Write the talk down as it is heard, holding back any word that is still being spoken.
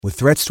With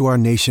threats to our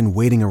nation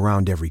waiting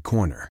around every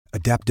corner,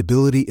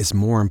 adaptability is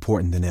more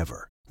important than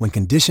ever. When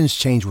conditions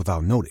change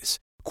without notice,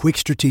 quick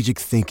strategic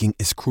thinking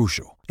is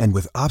crucial. And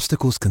with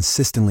obstacles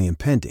consistently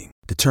impending,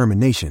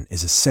 determination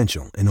is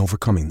essential in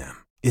overcoming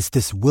them. It's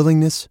this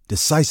willingness,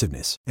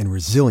 decisiveness, and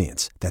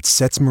resilience that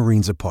sets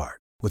Marines apart.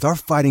 With our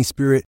fighting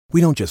spirit, we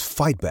don't just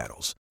fight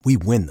battles, we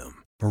win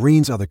them.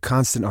 Marines are the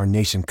constant our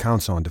nation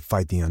counts on to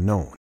fight the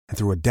unknown. And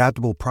through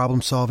adaptable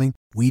problem solving,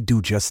 we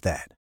do just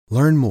that.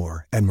 Learn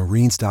more at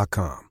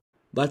marines.com.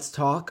 Let's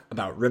talk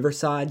about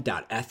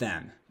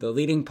Riverside.fm, the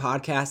leading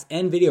podcast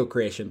and video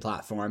creation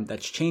platform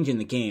that's changing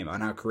the game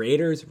on how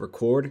creators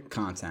record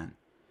content.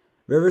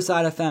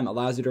 Riverside FM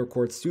allows you to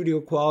record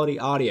studio quality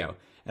audio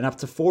and up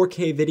to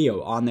 4K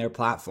video on their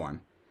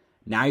platform.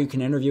 Now you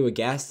can interview a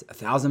guest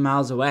 1,000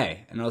 miles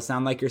away and it'll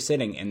sound like you're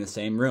sitting in the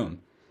same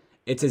room.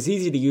 It's as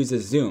easy to use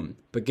as Zoom,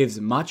 but gives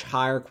much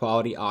higher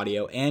quality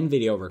audio and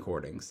video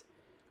recordings.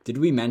 Did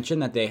we mention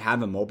that they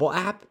have a mobile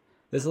app?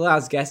 This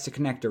allows guests to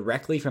connect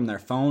directly from their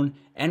phone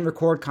and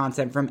record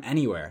content from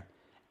anywhere.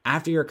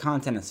 After your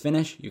content is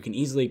finished, you can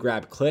easily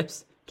grab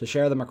clips to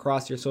share them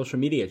across your social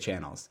media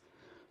channels.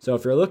 So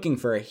if you're looking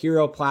for a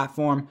hero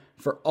platform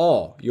for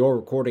all your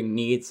recording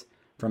needs,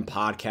 from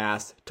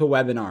podcasts to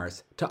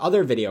webinars to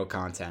other video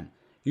content,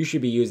 you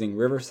should be using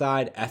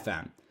Riverside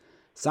FM.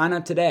 Sign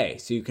up today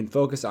so you can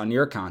focus on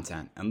your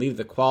content and leave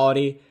the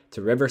quality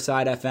to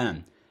Riverside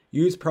FM.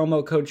 Use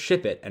promo code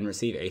SHIPIT and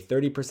receive a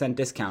 30%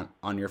 discount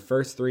on your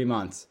first 3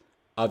 months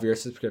of your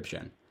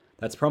subscription.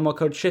 That's promo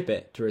code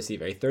SHIPIT to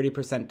receive a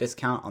 30%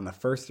 discount on the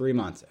first 3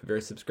 months of your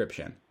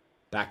subscription.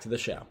 Back to the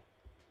show.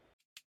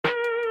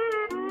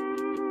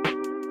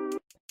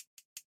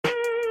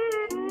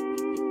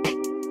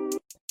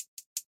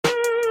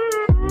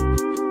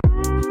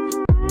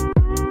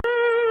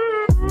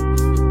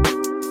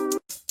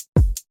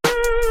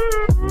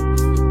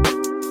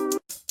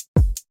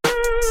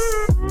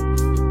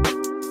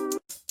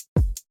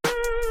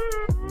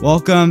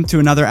 Welcome to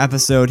another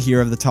episode here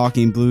of the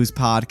Talking Blues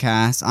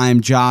podcast. I am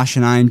Josh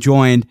and I am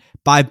joined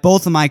by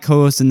both of my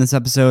co-hosts in this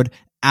episode,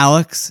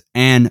 Alex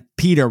and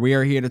Peter. We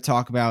are here to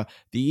talk about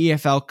the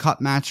EFL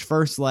Cup match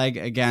first leg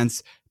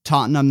against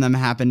Tottenham that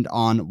happened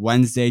on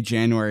Wednesday,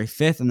 January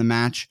 5th, and the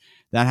match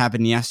that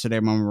happened yesterday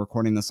when we were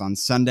recording this on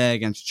Sunday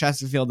against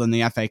Chesterfield in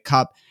the FA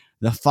Cup,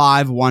 the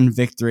 5-1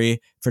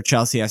 victory for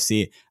Chelsea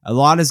FC. A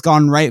lot has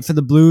gone right for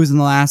the Blues in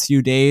the last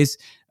few days,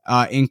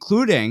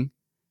 including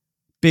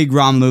Big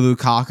Romelu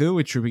Lukaku,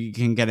 which we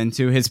can get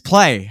into. His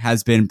play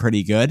has been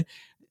pretty good.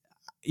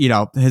 You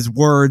know, his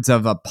words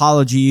of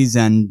apologies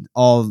and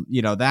all,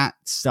 that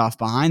stuff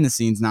behind the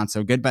scenes, not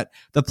so good. But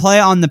the play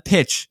on the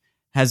pitch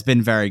has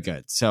been very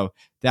good. So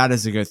that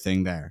is a good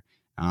thing there.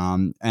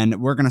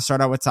 And we're going to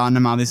start out with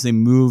Tottenham, obviously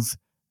move,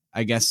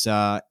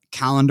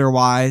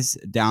 calendar-wise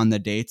down the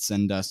dates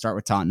and start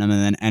with Tottenham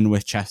and then end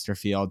with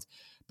Chesterfield.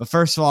 But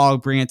first of all, I'll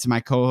bring it to my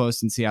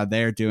co-host and see how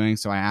they're doing.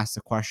 So I asked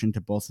the question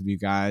to both of you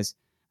guys.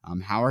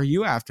 How are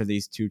you after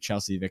these 2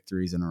 Chelsea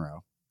victories in a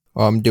row?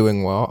 Well, I'm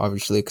doing well.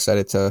 Obviously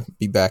excited to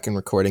be back and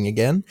recording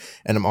again.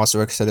 And I'm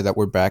also excited that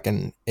we're back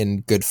in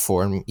good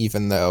form,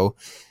 even though,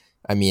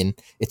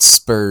 it's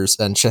Spurs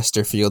and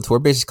Chesterfield who are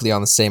basically on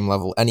the same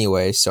level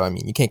anyway. So,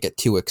 you can't get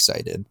too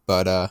excited.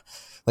 But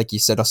like you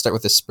said, I'll start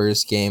with the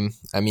Spurs game.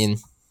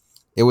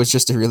 It was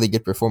just a really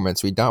good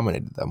performance. We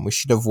dominated them. We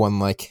should have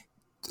won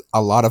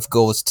a lot of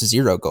goals to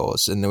 0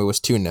 goals, and it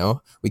was 2-0.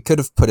 We could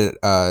have put it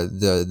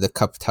the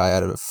cup tie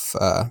out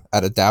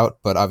of doubt,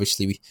 but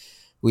obviously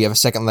we have a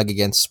second leg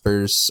against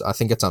Spurs. I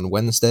think it's on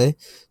Wednesday,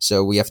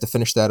 so we have to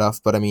finish that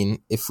off. But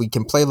if we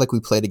can play like we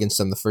played against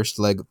them the first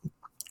leg,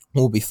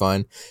 we'll be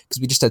fine,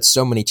 because we just had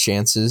so many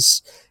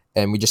chances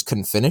and we just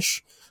couldn't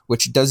finish,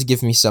 which does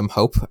give me some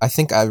hope. I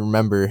think I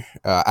remember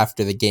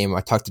after the game,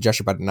 I talked to Josh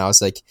about it, and I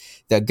was like,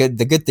 the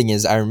good thing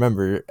is I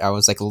remember I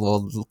was a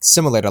little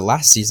similar to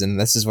last season.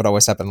 This is what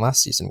always happened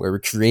last season, where we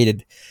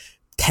created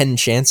 10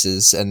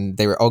 chances and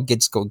they were all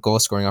good goal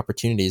scoring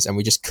opportunities, and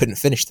we just couldn't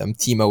finish them.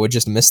 Timo would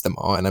just miss them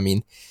all,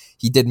 and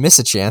he did miss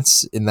a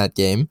chance in that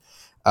game.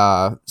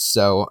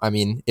 So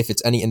if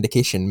it's any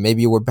indication,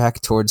 maybe we're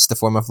back towards the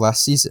form of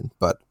last season,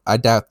 but I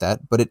doubt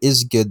that. But it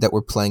is good that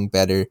we're playing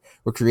better.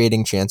 We're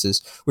creating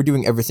chances. We're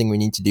doing everything we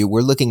need to do.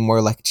 We're looking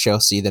more like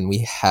Chelsea than we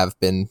have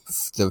been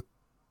the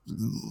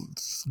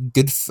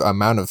good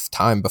amount of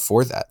time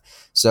before that.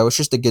 So it's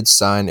just a good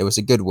sign. It was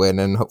a good win,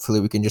 and hopefully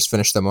we can just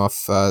finish them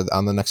off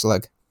on the next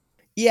leg.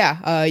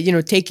 Yeah,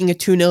 taking a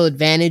 2-0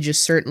 advantage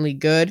is certainly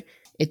good.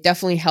 It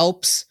definitely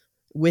helps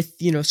with,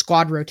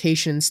 squad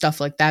rotation and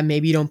stuff like that.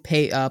 Maybe you don't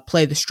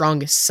play the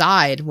strongest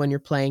side when you're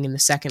playing in the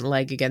second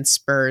leg against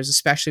Spurs,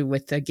 especially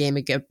with a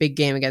big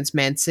game against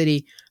Man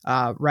City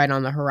right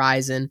on the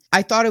horizon.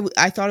 I thought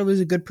it was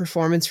a good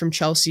performance from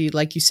Chelsea.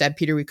 Like you said,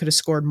 Peter, we could have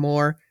scored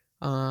more.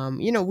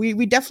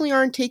 We definitely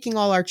aren't taking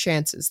all our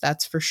chances,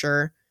 that's for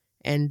sure.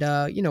 And,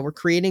 we're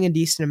creating a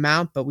decent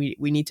amount, but we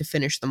need to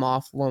finish them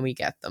off when we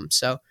get them.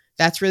 So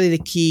that's really the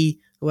key,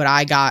 what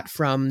I got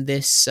from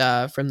this,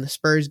 from the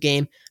Spurs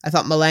game. I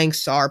thought Malang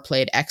Sarr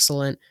played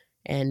excellent.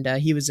 and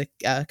he was a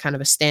kind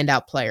of a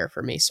standout player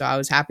for me. So I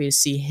was happy to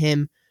see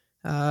him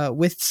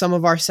with some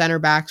of our center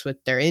backs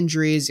with their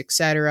injuries,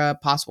 etc.,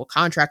 possible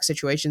contract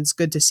situations.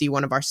 Good to see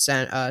one of our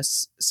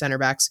center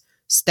backs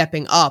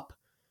stepping up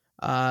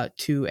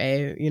to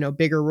a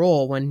bigger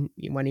role when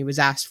he was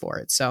asked for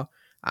it. So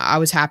I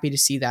was happy to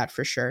see that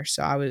for sure.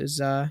 So I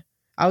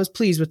was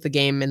pleased with the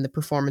game and the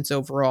performance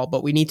overall.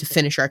 But we need to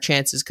finish our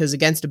chances, because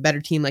against a better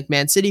team like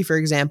Man City, for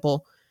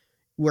example,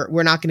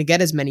 we're not going to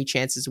get as many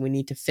chances. We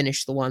need to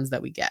finish the ones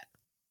that we get.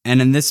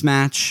 And in this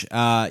match,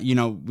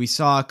 we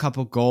saw a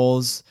couple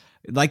goals.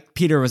 Like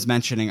Peter was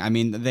mentioning, I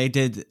mean, they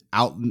did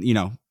out,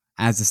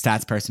 as a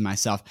stats person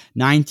myself,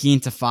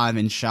 19-5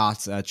 in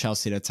shots,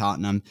 Chelsea to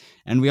Tottenham.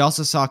 And we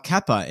also saw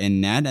Kepa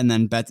in net, and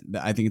then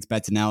I think it's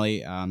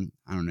Bettinelli. I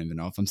don't even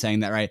know if I'm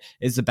saying that right.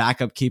 Is the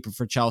backup keeper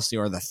for Chelsea,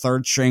 or the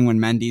third string when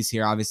Mendy's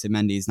here. Obviously,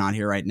 Mendy's not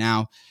here right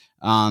now.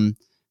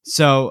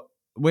 So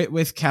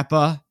with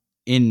Kepa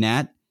in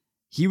net,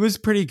 he was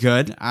pretty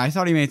good. I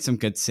thought he made some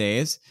good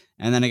saves.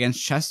 And then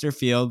against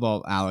Chesterfield,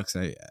 well, Alex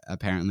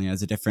apparently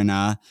has a different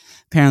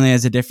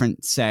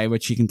say,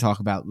 which he can talk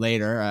about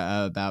later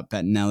about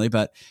Bettinelli.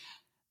 But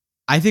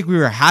I think we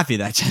were happy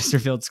that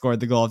Chesterfield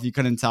scored the goal. If you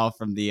couldn't tell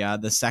from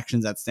the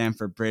sections at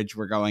Stamford Bridge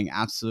were going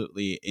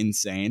absolutely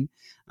insane.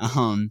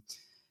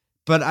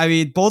 But I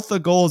mean, both the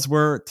goals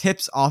were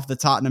tips off the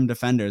Tottenham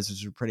defenders,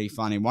 which were pretty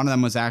funny. One of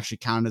them was actually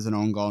counted as an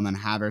own goal, and then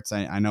Havertz,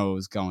 I know it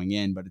was going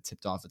in, but it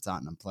tipped off a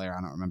Tottenham player. I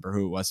don't remember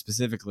who it was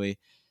specifically.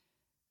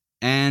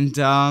 And,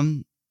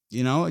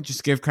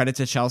 just give credit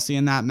to Chelsea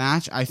in that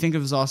match. I think it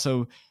was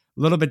also a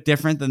little bit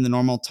different than the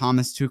normal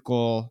Thomas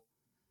Tuchel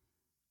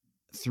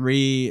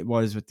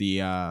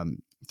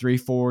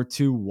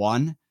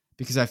 3-4-2-1,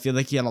 because I feel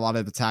like he had a lot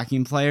of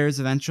attacking players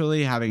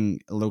eventually,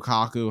 having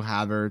Lukaku,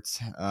 Havertz,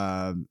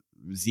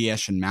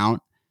 Ziyech, and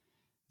Mount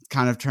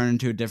kind of turned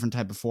into a different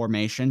type of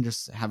formation,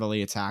 just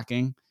heavily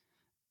attacking.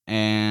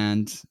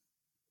 And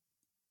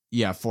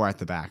yeah, 4 at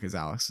the back, as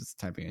Alex was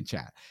typing in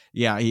chat.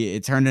 Yeah,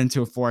 it turned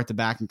into a 4 at the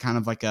back, and kind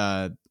of like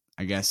I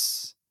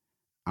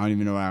don't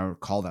even know what I would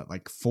call that,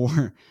 like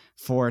 4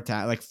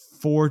 attack, like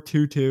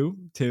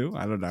 4-2-2.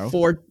 I don't know.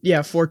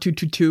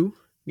 4-2-2-2.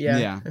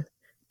 Yeah.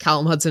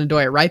 Callum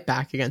Hudson-Odoi at right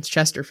back against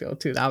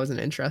Chesterfield too. That was an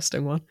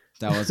interesting one.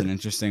 That was an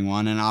interesting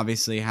one, and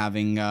obviously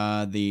having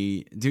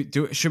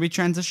should we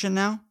transition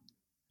now?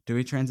 Do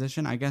we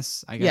transition? I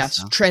guess. Yes,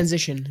 so.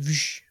 Transition.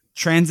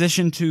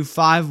 Transition to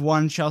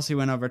 5-1 Chelsea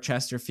win over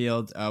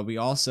Chesterfield. We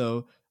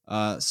also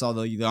saw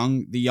the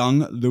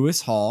young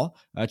Lewis Hall,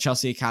 a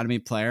Chelsea Academy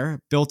player,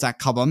 built at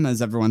Cobham,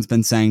 as everyone's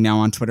been saying now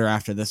on Twitter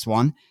after this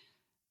one.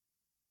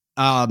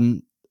 I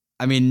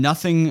mean,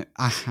 nothing,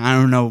 I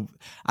don't know.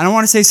 I don't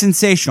want to say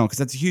sensational, because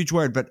that's a huge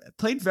word, but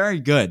played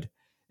very good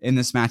in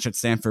this match at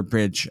Stamford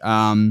Bridge.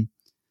 And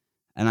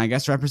I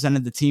guess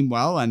represented the team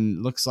well,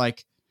 and looks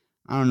like,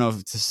 I don't know if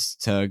it's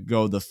to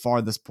go the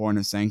farthest point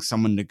of saying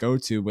someone to go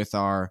to with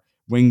our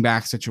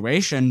wingback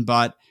situation,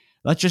 but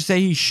let's just say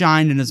he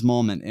shined in his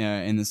moment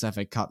in this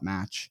FA Cup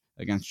match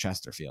against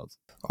Chesterfield.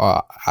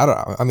 I don't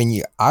know. I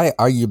mean, I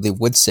arguably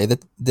would say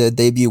that the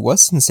debut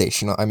was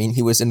sensational. I mean,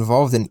 he was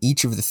involved in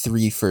each of the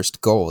 3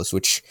 first goals,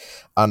 which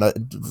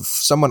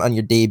someone on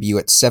your debut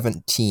at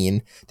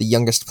 17, the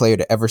youngest player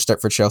to ever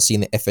start for Chelsea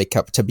in the FA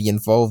Cup, to be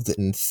involved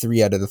in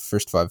 3 out of the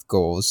first 5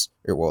 goals,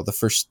 the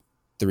first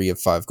 3 of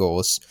 5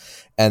 goals,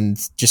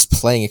 and just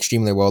playing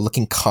extremely well,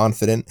 looking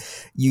confident.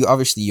 You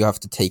have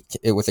to take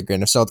it with a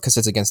grain of salt, because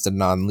it's against a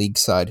non-league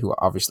side who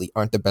obviously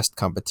aren't the best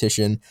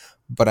competition.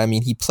 But I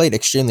mean, he played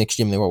extremely,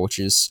 extremely well, which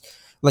is,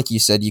 like you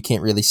said, you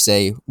can't really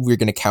say we're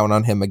going to count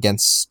on him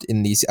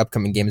in these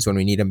upcoming games when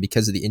we need him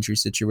because of the injury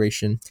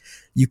situation.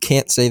 You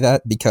can't say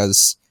that,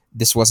 because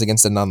this was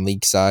against a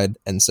non-league side,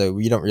 and so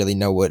you don't really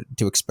know what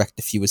to expect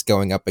if he was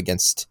going up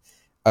against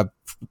a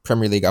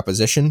Premier League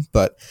opposition.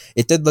 But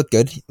it did look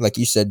good. Like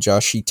you said,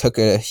 Josh, he took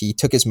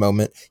his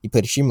moment. He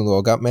played extremely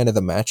well, got man of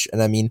the match,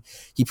 and I mean,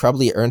 he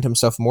probably earned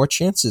himself more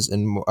chances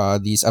in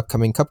these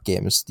upcoming cup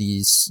games,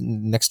 these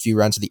next few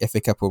rounds of the FA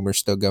Cup, when we're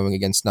still going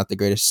against not the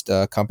greatest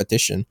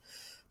competition.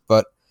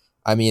 But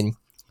I mean,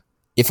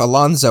 if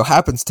Alonso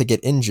happens to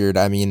get injured,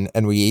 I mean,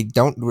 and we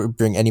don't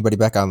bring anybody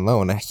back on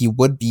loan, he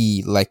would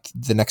be like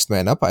the next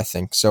man up, I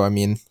think. So I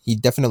mean, he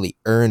definitely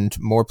earned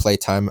more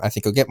playtime. I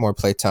think he'll get more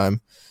playtime.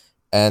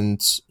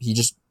 And he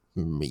just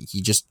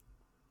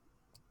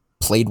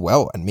played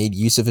well and made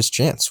use of his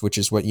chance, which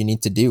is what you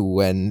need to do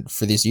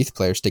for these youth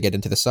players to get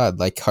into the side,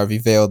 like Harvey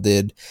Vale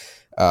did,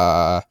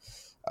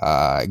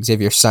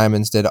 Xavier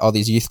Simons did. All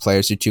these youth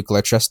players who Tuchel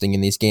are trusting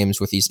in these games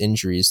with these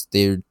injuries,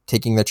 they're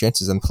taking their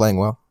chances and playing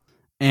well.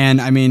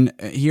 And I mean,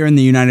 here in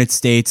the United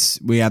States,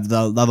 we have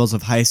the levels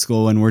of high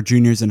school, and we're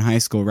juniors in high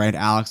school, right?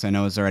 Alex, I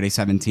know, is already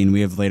 17.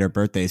 We have later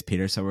birthdays,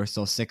 Peter, so we're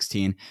still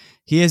 16.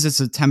 He has a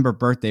September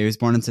birthday. He was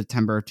born in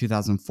September of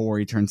 2004.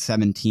 He turned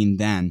 17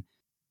 then.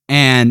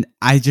 And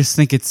I just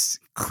think it's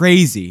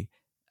crazy.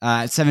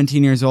 At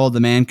 17 years old,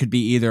 the man could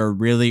be either a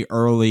really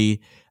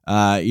early,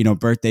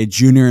 birthday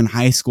junior in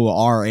high school,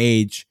 our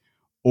age,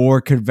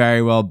 or could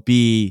very well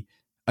be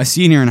a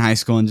senior in high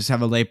school and just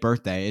have a late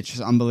birthday. It's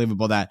just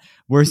unbelievable that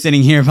we're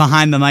sitting here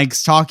behind the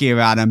mics talking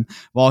about him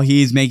while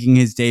he's making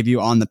his debut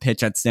on the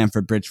pitch at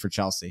Stamford Bridge for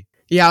Chelsea.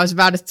 Yeah, I was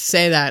about to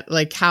say that,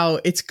 like how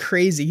it's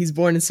crazy. He's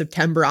born in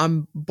September.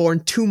 I'm born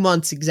 2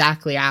 months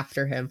exactly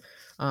after him,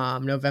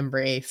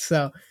 November 8th.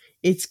 So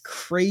it's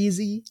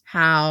crazy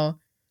how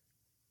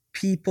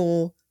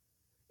people,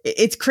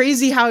 it's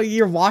crazy how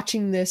you're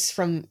watching this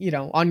from,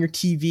 on your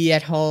TV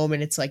at home.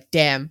 And it's like,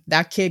 damn,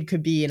 that kid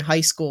could be in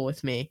high school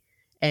with me.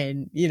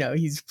 And,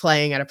 he's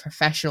playing at a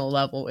professional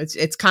level. It's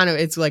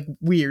like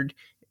weird.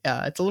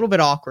 It's a little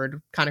bit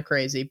awkward, kind of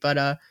crazy,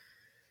 but,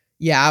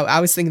 yeah, I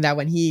was thinking that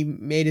when he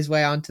made his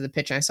way onto the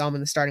pitch and I saw him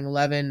in the starting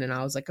 11 and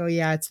I was like, oh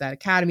yeah, it's that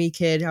academy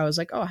kid. I was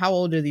like, oh, how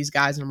old are these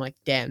guys? And I'm like,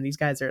 damn, these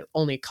guys are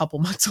only a couple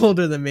months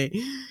older than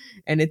me.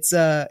 And it's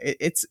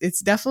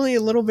definitely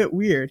a little bit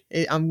weird.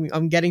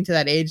 I'm getting to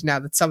that age now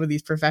that some of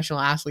these professional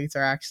athletes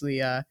are actually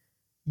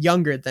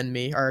younger than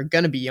me, or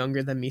going to be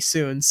younger than me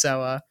soon.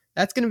 So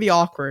that's going to be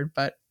awkward,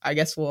 but I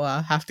guess we'll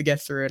have to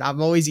get through it.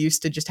 I'm always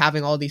used to just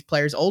having all these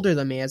players older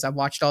than me as I've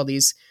watched all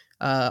these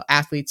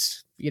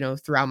athletes,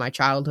 throughout my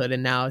childhood.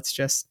 And now it's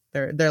just,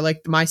 they're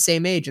like my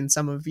same age. And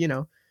some of,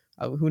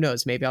 who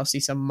knows, maybe I'll see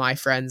some of my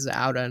friends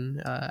out on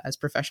as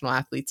professional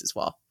athletes as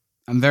well.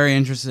 I'm very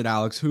interested,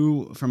 Alex.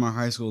 Who from our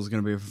high school is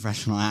going to be a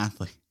professional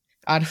athlete?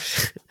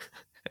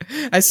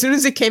 As soon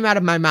as it came out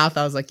of my mouth,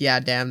 I was like, yeah,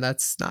 damn,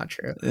 that's not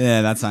true.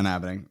 Yeah, that's not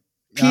happening.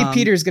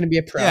 Peter's going to be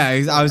a pro.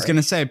 Yeah, I was going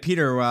to say,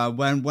 Peter,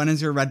 when is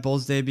your Red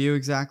Bulls debut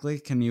exactly?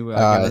 Can you give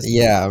us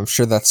yeah, I'm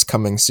sure that's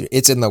coming soon.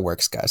 It's in the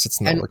works, guys.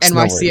 It's in the works.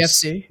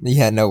 NYCFC?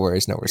 Yeah, no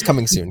worries.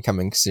 Coming soon.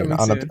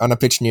 On a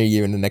pitch near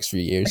you in the next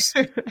few years.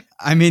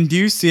 I mean, do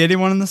you see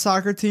anyone on the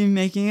soccer team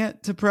making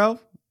it to pro?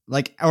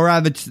 Like, or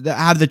have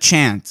the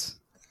chance?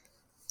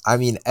 I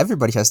mean,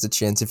 everybody has the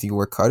chance if you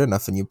work hard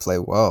enough and you play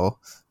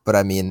well. But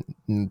I mean,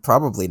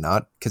 probably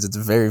not, because it's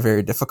very,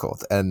 very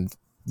difficult. And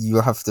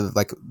you have to,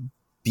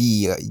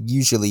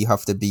 usually you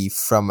have to be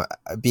from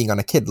being on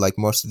a kid, like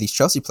most of these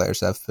Chelsea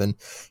players have been.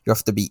 You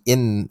have to be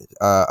in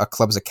a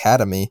club's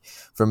academy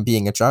from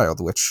being a child,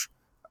 which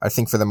I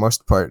think for the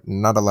most part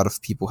not a lot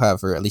of people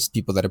have, or at least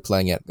people that are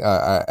playing at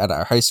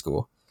our high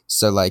school.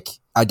 So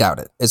I doubt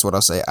it is what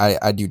I'll say.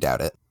 I do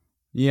doubt it.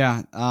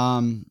 Yeah,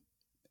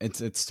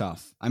 it's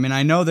tough. I mean,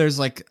 I know there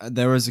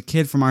was a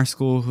kid from our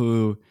school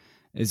who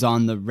is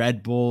on the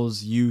Red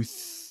Bulls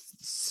youth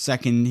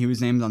second. He was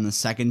named on the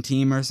second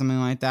team or something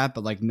like that,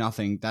 but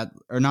nothing that,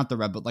 or not the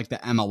Red Bull, the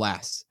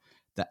MLS.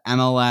 The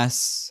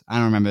MLS, I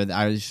don't remember.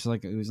 I was just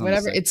it was on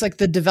whatever. It's like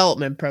the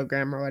development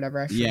program or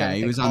whatever. Yeah,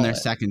 he was on their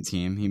second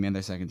team. He made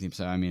their second team.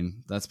 So I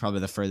mean, that's probably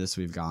the furthest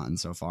we've gotten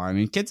so far. I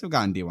mean, kids have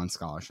gotten D1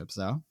 scholarships,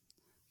 though.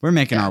 We're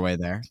making our way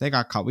there.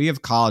 We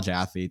have college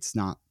athletes,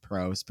 not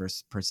pros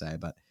per se,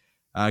 but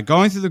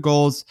going through the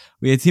goals,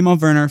 we had Timo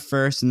Werner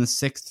first in the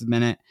 6th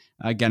minute,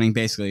 getting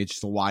basically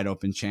just a wide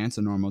open chance,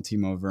 a normal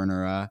Timo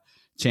Werner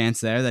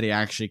chance there that he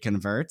actually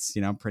converts.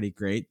 Pretty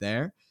great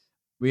there.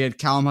 We had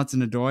Callum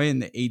Hudson-Odoi in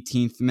the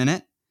 18th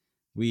minute.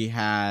 We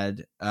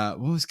had what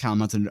was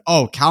Callum Hudson?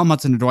 Oh, Callum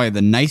Hudson-Odoi,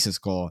 the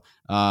nicest goal,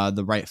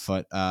 the right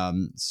foot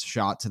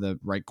shot to the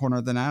right corner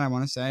of the net. I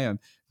want to say a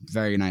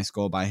very nice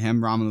goal by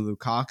him. Romelu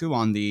Lukaku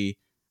on the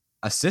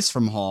assist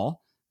from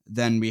Hall.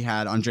 Then we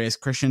had Andreas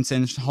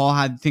Christensen. Hall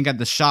had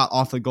the shot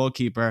off the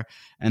goalkeeper,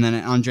 and then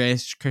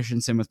Andreas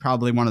Christensen was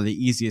probably one of the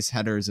easiest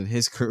headers of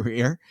his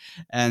career.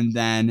 And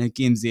then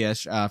Hakim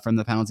Ziyech from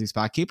the penalty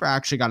spot. Keeper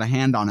actually got a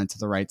hand on it to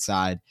the right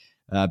side,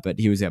 but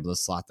he was able to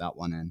slot that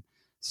one in.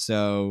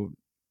 So,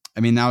 I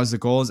mean, that was the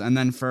goals. And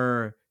then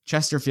for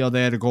Chesterfield,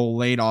 they had a goal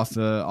late off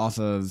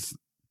of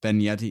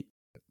Bedinali.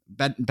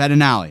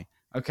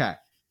 Okay.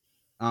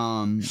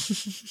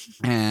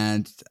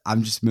 And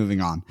I'm just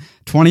moving on.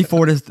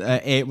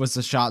 24-8 was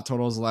the shot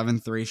totals,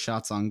 11-3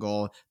 shots on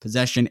goal,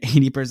 possession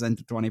 80%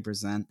 to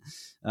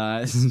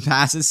 20%,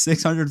 passes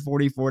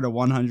 644 to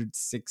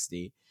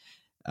 160.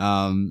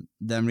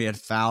 Then we had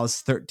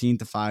fouls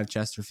 13-5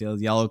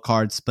 Chesterfield, yellow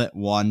card, split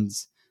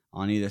ones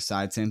on either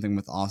side. Same thing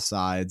with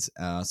offsides,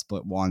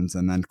 split ones,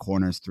 and then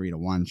corners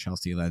 3-1.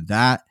 Chelsea led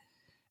that.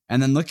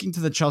 And then looking to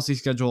the Chelsea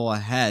schedule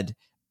ahead,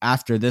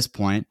 after this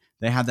point,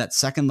 they have that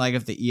second leg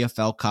of the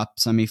EFL Cup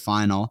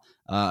semifinal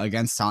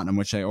against Tottenham,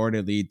 which they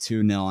already lead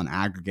 2-0 in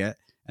aggregate.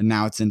 And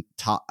now it's in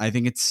top. I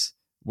think it's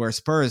where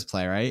Spurs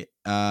play, right?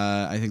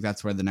 I think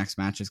that's where the next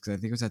match is, because I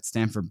think it was at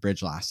Stamford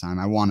Bridge last time,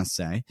 I want to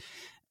say.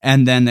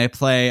 And then they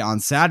play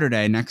on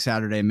next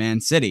Saturday, Man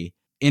City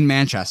in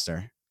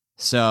Manchester.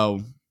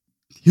 So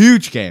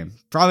huge game.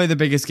 Probably the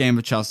biggest game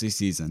of Chelsea's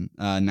season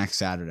next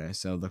Saturday.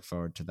 So look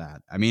forward to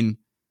that. I mean,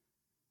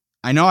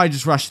 I know I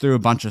just rushed through a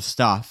bunch of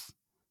stuff,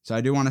 so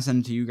I do want to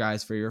send it to you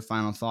guys for your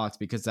final thoughts,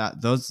 because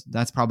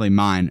that's probably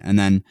mine. And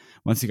then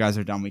once you guys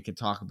are done, we could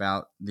talk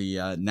about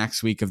the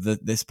next week of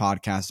this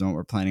podcast and what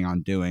we're planning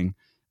on doing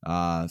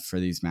for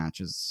these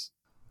matches.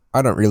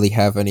 I don't really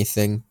have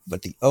anything,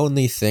 but the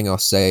only thing I'll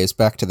say is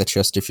back to the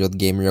Chesterfield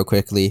game real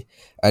quickly.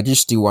 I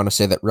just do want to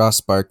say that Ross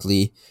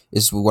Barkley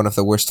is one of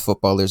the worst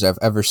footballers I've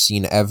ever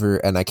seen ever,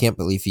 and I can't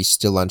believe he's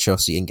still on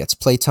Chelsea and gets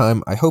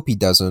playtime. I hope he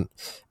doesn't.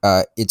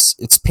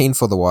 It's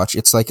painful to watch.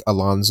 It's like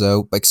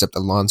Alonso, except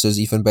Alonso's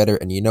even better,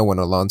 and you know when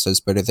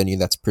Alonso's better than you,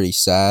 that's pretty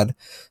sad.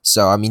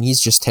 So, I mean,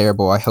 he's just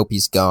terrible. I hope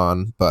he's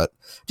gone, but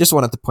just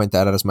wanted to point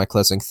that out as my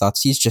closing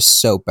thoughts. He's just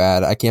so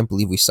bad. I can't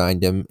believe we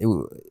signed him.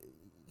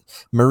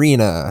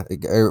 Marina,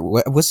 or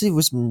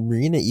was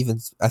Marina even?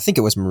 I think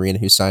it was Marina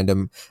who signed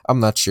him.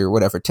 I'm not sure.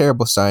 Whatever.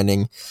 Terrible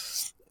signing.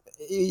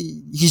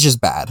 He's just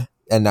bad,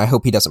 and I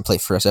hope he doesn't play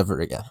for us ever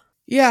again.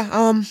 Yeah,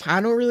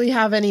 I don't really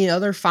have any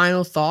other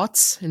final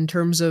thoughts in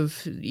terms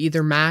of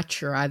either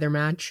match or either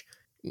match.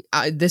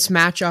 This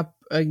matchup,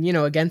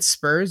 against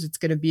Spurs, it's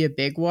going to be a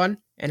big one,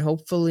 and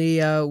hopefully,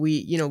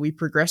 we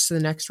progress to the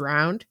next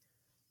round,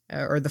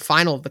 or the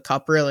final of the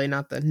cup. Really,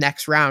 not the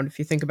next round, if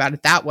you think about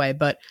it that way,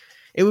 but.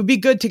 It would be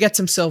good to get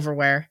some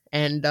silverware,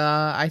 and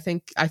I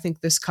think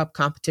this cup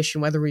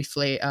competition, whether we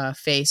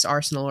face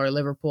Arsenal or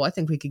Liverpool, I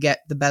think we could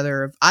get the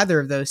better of either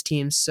of those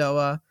teams.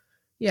 So,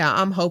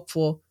 I'm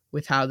hopeful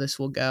with how this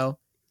will go.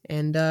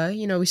 And,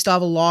 we still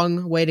have a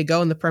long way to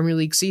go in the Premier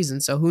League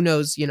season, so who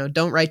knows,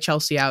 don't write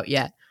Chelsea out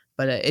yet.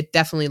 But it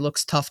definitely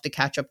looks tough to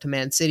catch up to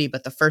Man City,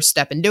 but the first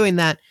step in doing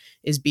that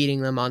is beating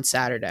them on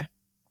Saturday.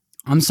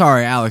 I'm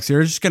sorry, Alex,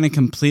 you're just going to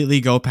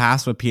completely go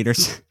past what Peter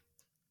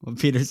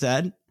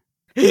said?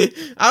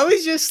 I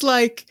was just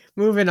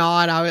moving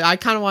on. I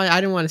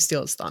didn't want to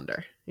steal his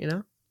thunder,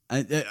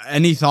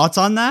 Any thoughts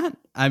on that?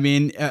 I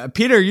mean,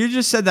 Peter, you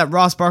just said that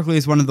Ross Barkley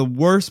is one of the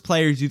worst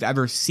players you've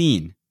ever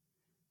seen.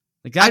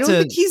 I don't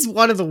think he's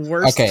one of the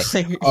worst players.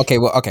 Okay.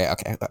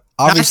 Obviously,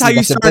 that's how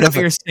you started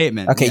your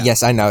statement. Okay, yeah.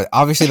 Yes, I know.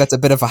 Obviously, that's a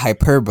bit of a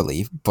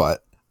hyperbole,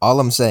 but all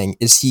I'm saying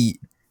is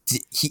he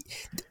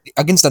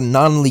against a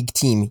non-league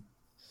team,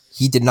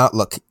 he did not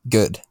look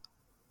good.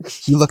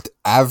 He looked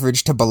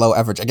average to below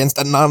average against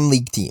a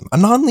non-league team.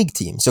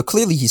 So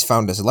clearly he's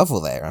found his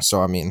level there.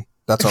 So, I mean,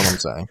 that's all I'm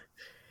saying.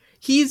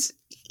 He's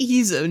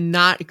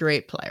not a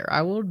great player.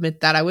 I will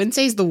admit that. I wouldn't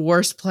say he's the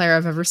worst player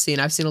I've ever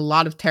seen. I've seen a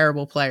lot of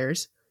terrible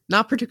players.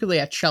 Not particularly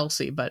at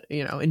Chelsea, but,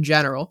 in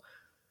general.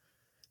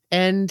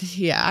 And,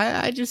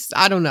 yeah,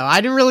 I don't know. I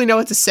didn't really know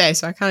what to say,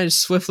 so I kind of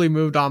just swiftly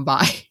moved on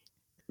by.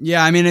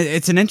 Yeah, I mean,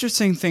 it's an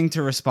interesting thing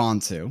to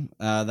respond to.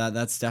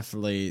 That's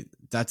definitely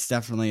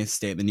a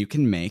statement you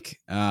can make.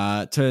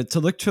 To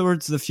look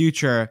towards the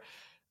future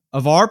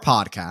of our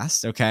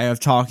podcast, okay, of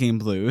Talking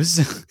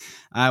Blues.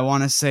 I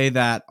want to say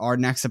that our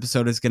next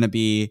episode is going to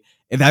be,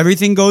 if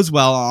everything goes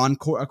well,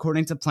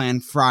 according to plan,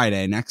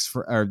 Friday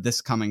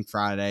this coming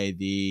Friday,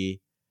 the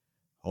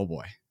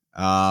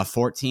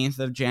 14th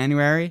of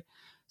January.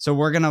 So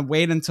we're gonna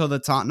wait until the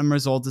Tottenham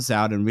result is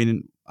out, and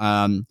we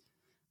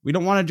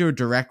don't want to do a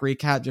direct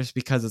recap just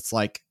because it's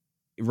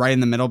right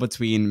in the middle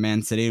between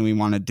Man City, and we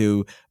want to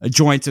do a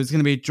joint. So it's going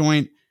to be a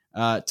joint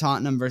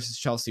Tottenham versus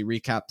Chelsea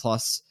recap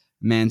plus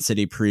Man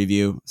City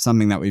preview,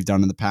 something that we've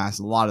done in the past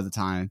a lot of the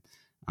time.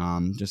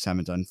 Just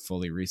haven't done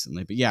fully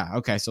recently. But yeah,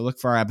 okay, so look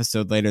for our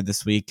episode later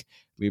this week.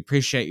 We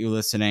appreciate you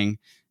listening,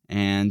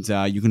 and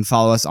you can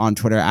follow us on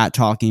Twitter at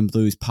Talking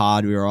Blues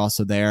Pod. We are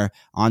also there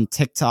on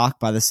TikTok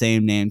by the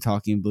same name,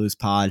 Talking Blues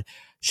Pod.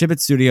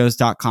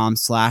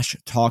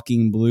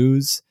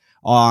 shipitstudios.com/talkingblues.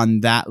 On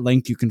that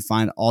link, you can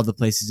find all the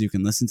places you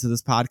can listen to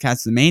this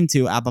podcast. The main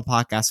two, Apple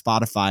Podcasts,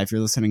 Spotify. If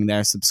you're listening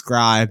there,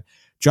 subscribe,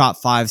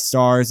 drop 5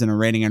 stars and a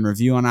rating and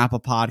review on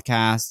Apple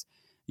Podcasts.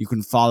 You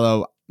can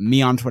follow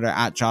me on Twitter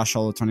at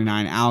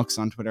JoshHolo29, Alex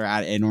on Twitter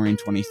at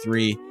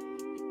Anorian23.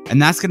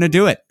 And that's going to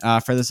do it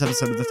for this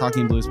episode of the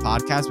Talking Blues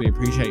podcast. We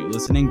appreciate you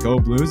listening. Go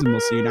Blues, and we'll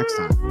see you next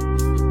time.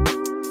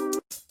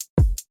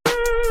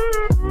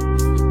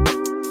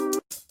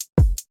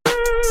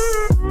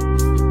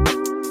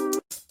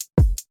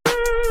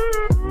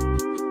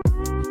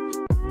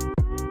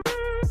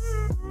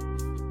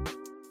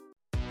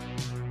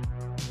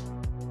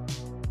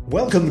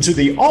 Welcome to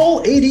the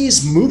All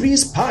 80s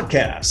Movies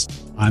Podcast.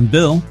 I'm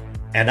Bill.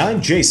 And I'm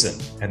Jason.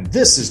 And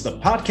this is the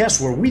podcast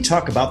where we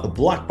talk about the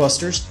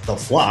blockbusters, the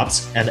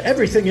flops, and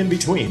everything in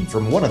between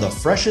from one of the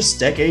freshest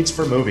decades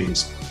for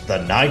movies, the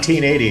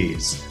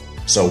 1980s.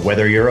 So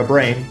whether you're a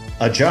brain,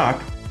 a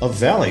jock, a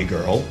valley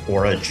girl,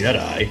 or a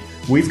Jedi,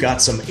 we've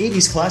got some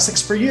 80s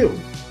classics for you.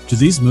 Do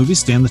these movies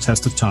stand the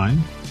test of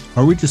time?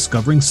 Are we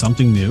discovering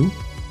something new?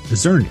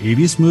 Is there an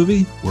 80s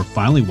movie we're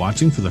finally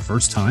watching for the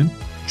first time?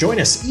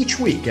 Join us each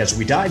week as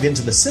we dive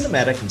into the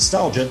cinematic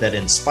nostalgia that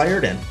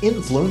inspired and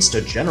influenced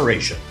a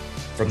generation.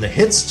 From the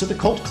hits to the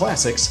cult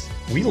classics,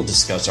 we'll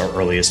discuss our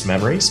earliest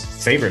memories,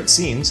 favorite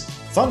scenes,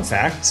 fun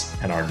facts,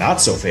 and our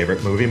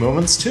not-so-favorite movie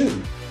moments, too.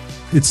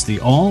 It's the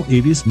All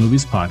 80s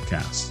Movies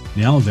Podcast,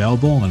 now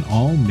available on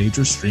all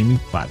major streaming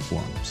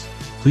platforms.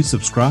 Please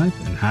subscribe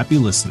and happy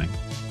listening.